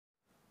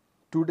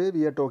Today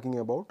we are talking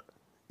about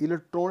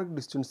electronic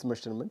distance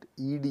measurement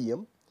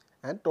 (EDM)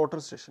 and total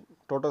station.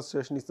 Total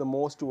station is the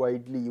most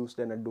widely used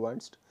and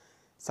advanced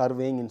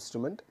surveying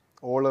instrument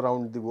all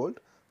around the world.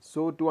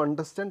 So to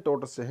understand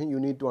total station you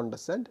need to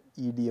understand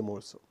EDM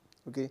also.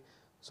 Okay,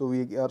 so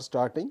we are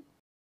starting.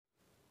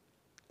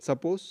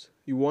 Suppose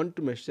you want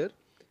to measure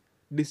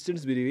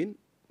distance between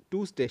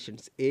two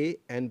stations A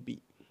and B.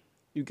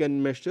 You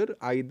can measure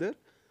either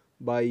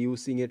by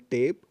using a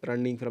tape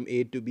running from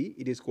A to B,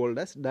 it is called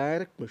as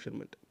direct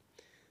measurement,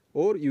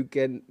 or you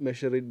can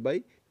measure it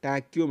by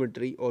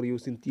tachymetry or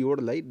using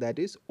theodolite, that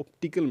is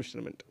optical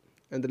measurement.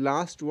 And the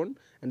last one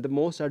and the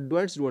most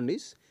advanced one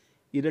is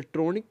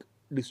electronic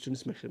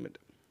distance measurement.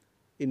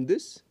 In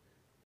this,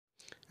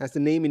 as the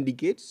name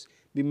indicates,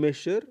 we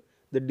measure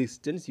the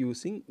distance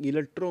using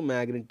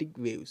electromagnetic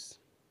waves.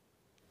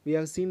 We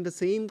have seen the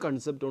same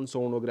concept on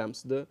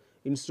sonograms, the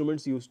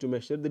instruments used to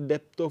measure the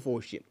depth of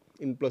ocean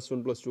in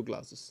 +1, +2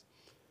 classes.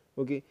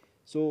 Okay,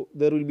 so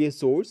there will be a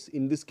source.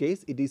 In this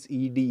case, it is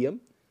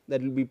EDM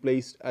that will be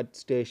placed at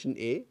station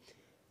A,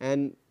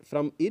 and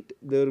from it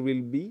there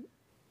will be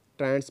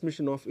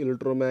transmission of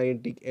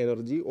electromagnetic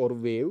energy or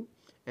wave,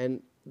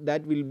 and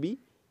that will be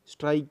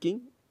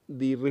striking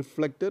the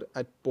reflector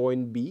at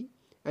point B,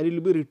 and it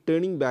will be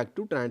returning back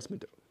to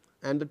transmitter,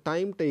 and the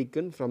time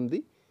taken from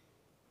the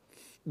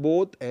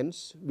both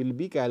ends will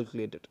be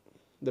calculated.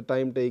 The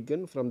time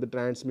taken from the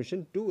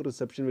transmission to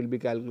reception will be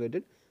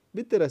calculated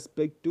with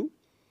respect to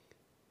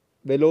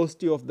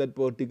velocity of that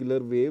particular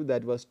wave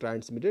that was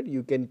transmitted.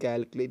 You can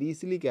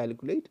easily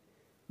calculate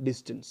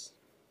distance.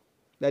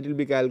 That will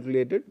be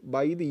calculated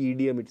by the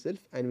EDM itself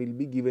and will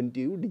be given to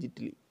you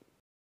digitally.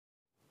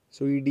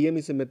 So EDM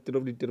is a method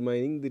of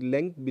determining the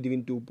length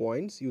between 2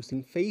 points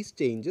using phase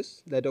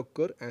changes that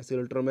occur as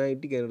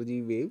electromagnetic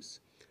energy waves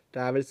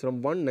travels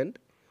from one end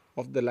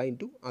of the line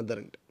to other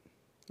end.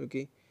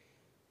 Okay.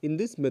 In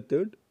this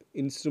method,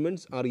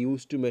 instruments are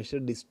used to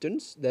measure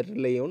distance that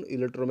rely on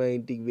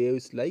electromagnetic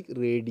waves like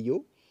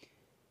radio,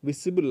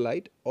 visible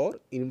light or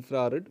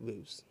infrared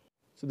waves.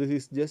 So this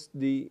is just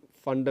the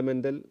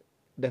fundamental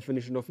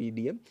definition of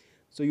EDM.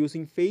 So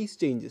using phase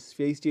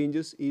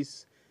changes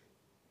is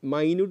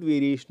minute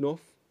variation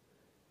of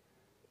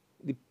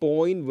the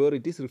point where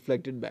it is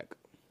reflected back.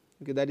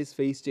 Okay, that is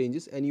phase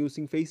changes, and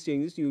using phase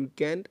changes you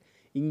can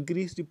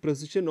increase the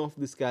precision of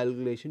this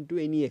calculation to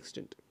any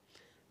extent.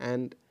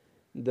 And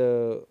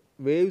the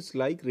waves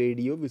like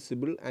radio,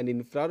 visible and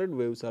infrared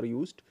waves are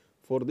used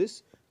for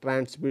this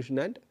transmission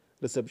and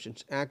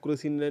receptions.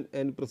 Accuracy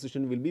and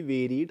precision will be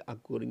varied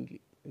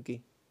accordingly.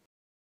 Okay.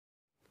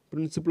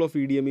 Principle of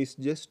EDM is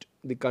just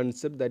the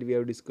concept that we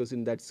have discussed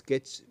in that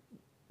sketch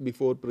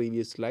before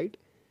previous slide.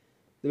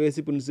 The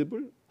basic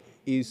principle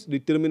is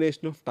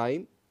determination of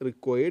time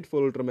required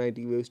for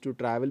electromagnetic waves to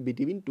travel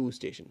between two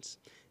stations.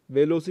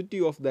 Velocity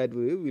of that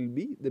wave will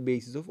be the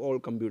basis of all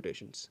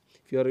computations.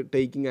 If you are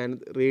taking a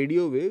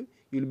radio wave,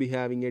 you will be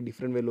having a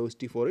different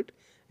velocity for it,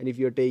 and if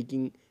you are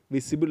taking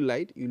visible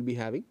light, you will be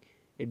having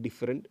a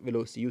different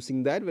velocity.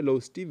 Using that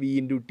velocity v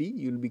into t,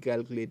 you will be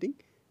calculating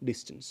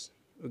distance.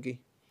 Okay.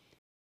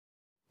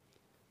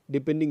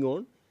 Depending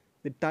on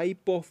the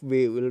type of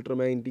wave,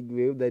 electromagnetic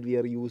wave that we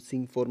are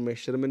using for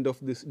measurement of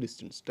this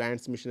distance,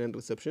 transmission and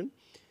reception,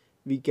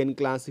 we can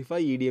classify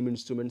EDM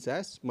instruments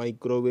as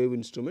microwave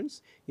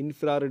instruments,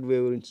 infrared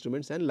wave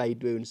instruments and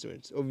light wave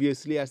instruments.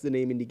 Obviously, as the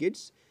name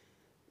indicates,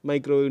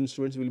 microwave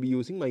instruments will be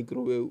using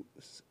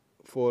microwaves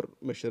for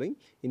measuring,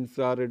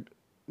 infrared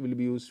will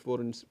be used for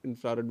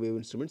infrared wave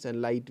instruments,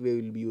 and light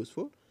wave will be used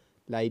for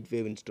light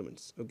wave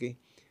instruments. Okay,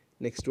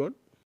 next one.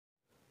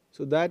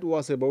 So that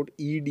was about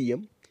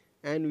EDM,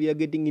 and we are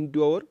getting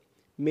into our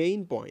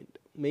main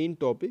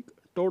topic,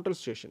 total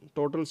station.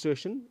 Total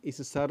station is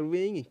a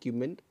surveying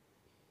equipment.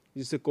 It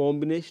is a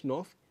combination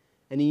of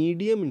an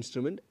EDM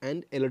instrument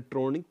and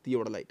electronic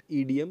theodolite.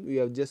 EDM we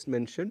have just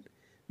mentioned.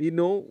 We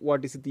know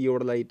what is a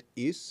theodolite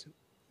is.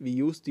 We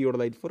use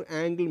theodolite for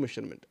angle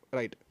measurement,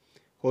 right?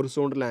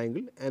 Horizontal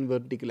angle and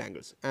vertical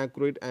angles,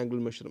 accurate angle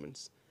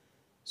measurements.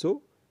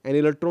 So an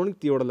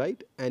electronic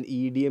theodolite and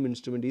EDM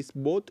instrument is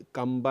both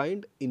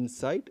combined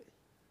inside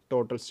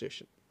total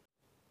station.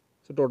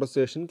 So total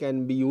station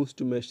can be used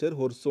to measure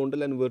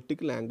horizontal and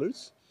vertical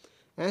angles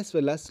as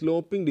well as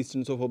sloping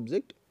distance of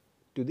object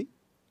to the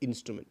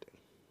instrument.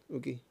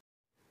 Okay.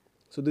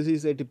 So this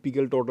is a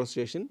typical total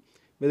station.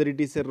 Whether it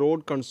is a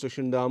road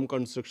construction, dam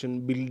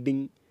construction,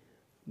 building,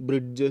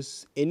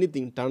 bridges,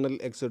 anything, tunnel,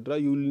 etc.,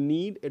 you will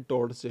need a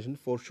total station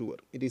for sure.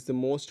 It is the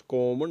most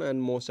common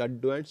and most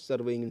advanced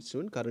surveying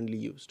instrument currently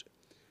used.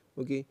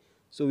 Okay.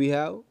 So we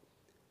have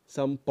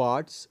some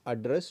parts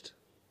addressed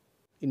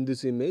in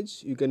this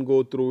image. You can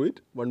go through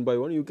it one by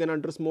one. You can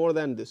address more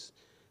than this.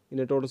 In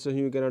a total station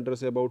you can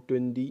address about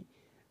 20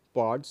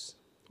 parts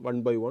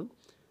one by one,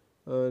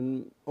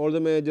 and all the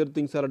major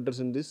things are addressed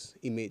in this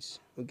image.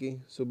 Okay,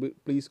 so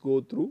please go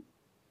through.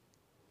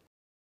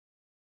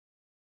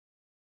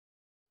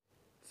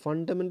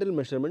 Fundamental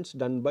measurements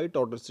done by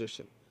total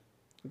station.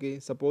 Okay,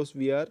 suppose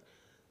we are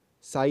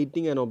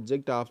sighting an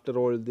object after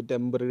all the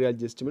temporary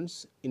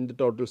adjustments in the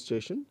total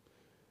station.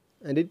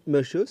 and it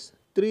measures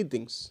three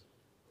things: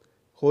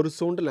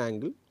 horizontal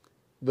angle,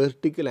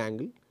 vertical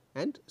angle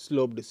and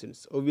slope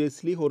distance.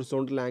 Obviously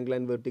horizontal angle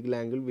and vertical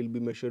angle will be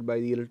measured by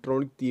the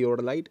electronic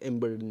theodolite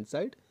embedded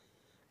inside,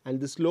 and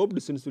the slope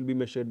distance will be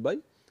measured by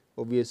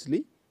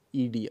obviously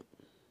EDM.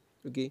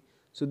 Okay,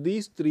 so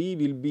these three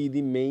will be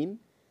the main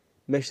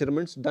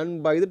measurements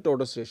done by the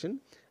total station,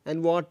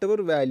 and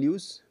whatever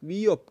values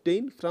we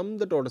obtain from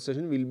the total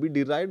station will be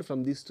derived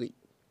from these three.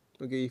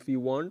 Okay, if you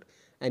want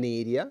an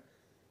area,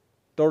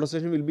 total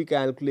station will be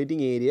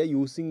calculating area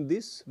using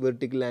this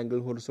vertical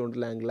angle,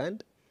 horizontal angle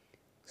and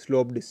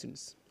slope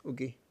distance.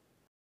 Okay,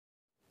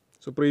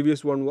 so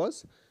previous one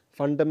was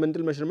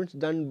fundamental measurements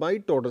done by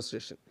total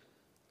station.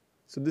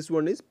 So this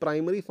one is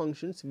primary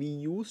functions we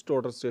use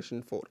total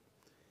station for.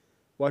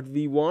 What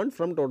we want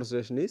from total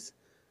station is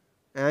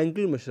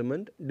angle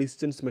measurement,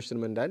 distance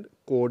measurement and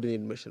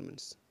coordinate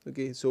measurements.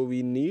 Okay, so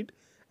we need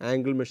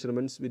angle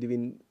measurements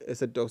between a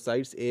set of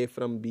sides A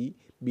from B,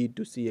 B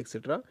to C,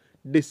 etc.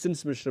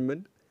 Distance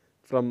measurement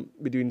from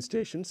between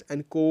stations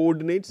and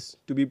coordinates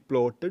to be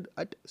plotted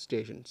at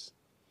stations.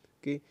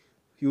 Okay,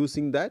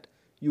 using that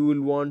you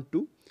will want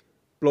to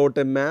plot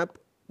a map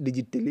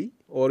digitally,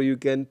 or you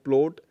can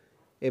plot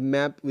a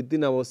map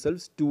within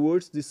ourselves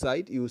towards the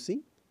site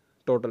using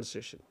total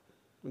station.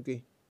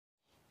 Okay.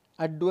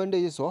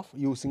 Advantages of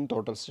using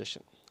total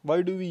station.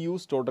 Why do we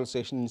use total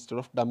station instead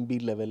of dumpy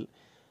level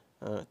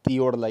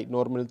theodolite,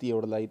 normal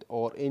theodolite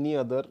or any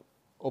other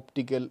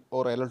optical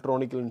or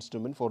electronical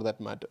instrument for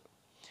that matter?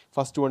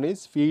 First one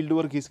is field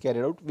work is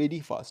carried out very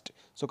fast.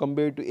 So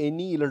compared to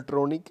any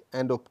electronic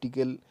and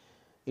optical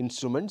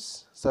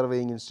instruments,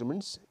 surveying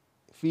instruments,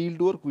 field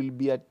work will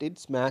be at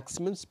its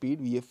maximum speed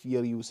if we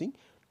are using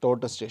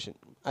total station.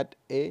 At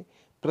a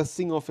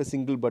pressing of a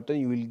single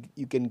button,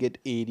 you can get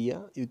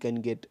area, you can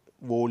get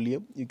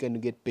volume, you can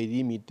get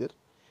perimeter,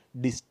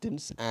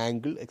 distance,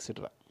 angle,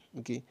 etc.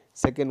 Okay.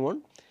 Second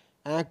one,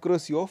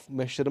 accuracy of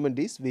measurement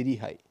is very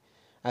high.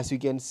 As you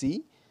can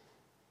see,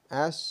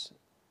 as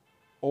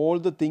all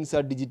the things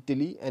are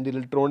digitally and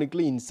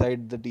electronically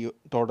inside the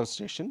total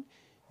station,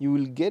 you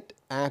will get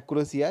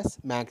accuracy as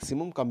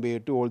maximum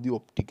compared to all the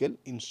optical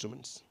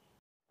instruments.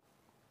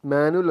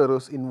 Manual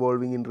errors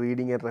involving in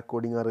reading and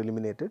recording are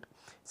eliminated.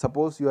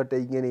 Suppose you are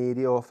taking an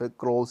area of a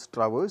cross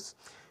traverse,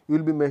 you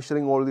will be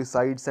measuring all the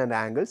sides and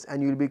angles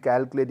and you will be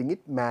calculating it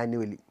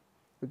manually.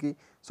 Okay.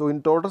 So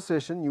in total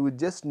station you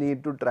just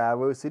need to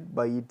traverse it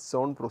by its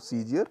own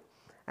procedure,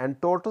 and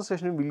total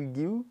station will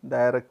give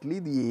directly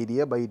the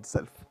area by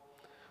itself.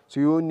 So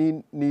you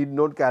need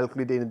not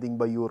calculate anything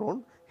by your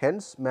own,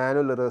 hence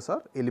manual errors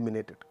are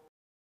eliminated.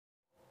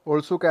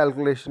 Also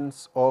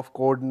calculations of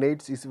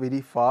coordinates is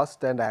very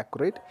fast and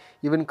accurate.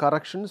 Even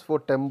corrections for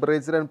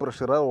temperature and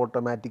pressure are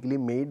automatically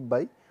made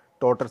by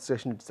total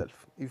station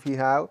itself. If you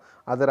have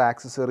other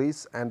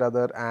accessories and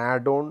other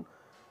add-on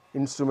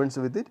instruments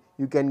with it,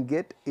 you can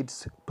get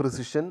its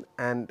precision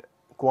and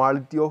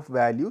quality of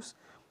values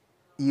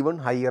even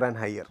higher and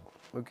higher.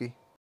 Okay.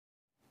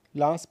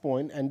 Last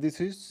point, and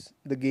this is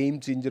the game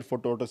changer for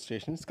total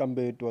stations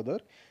compared to other.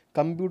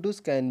 Computers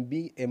can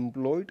be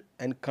employed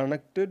and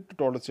connected to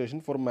total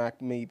station for map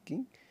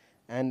making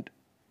and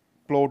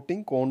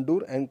plotting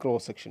contour and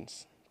cross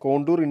sections.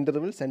 Contour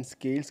intervals and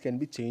scales can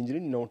be changed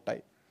in no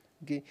time.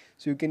 Okay,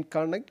 so you can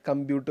connect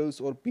computers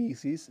or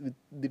PCs with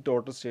the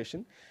total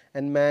station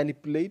and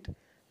manipulate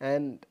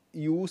and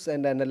use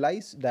and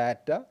analyze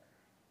data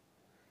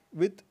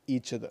with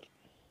each other.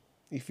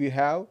 If you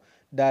have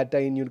data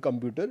in your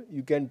computer,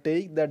 you can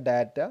take the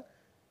data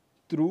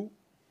through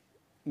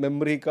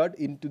memory card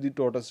into the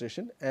total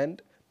station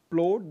and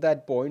plot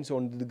that points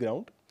onto the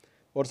ground.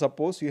 Or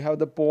suppose you have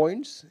the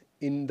points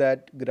in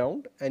that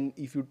ground, and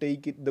if you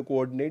take the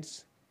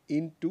coordinates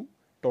into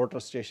total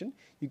station,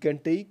 you can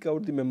take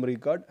out the memory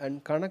card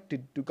and connect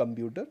it to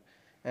computer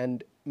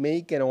and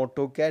make an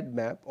AutoCAD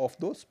map of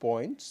those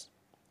points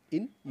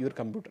in your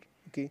computer.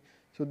 Okay,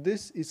 so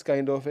this is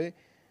kind of a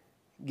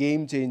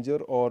game changer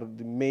or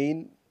the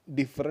main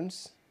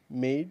difference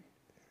made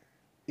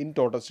in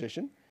total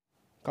station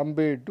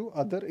compared to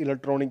other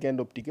electronic and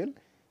optical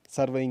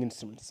surveying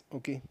instruments.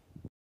 Okay.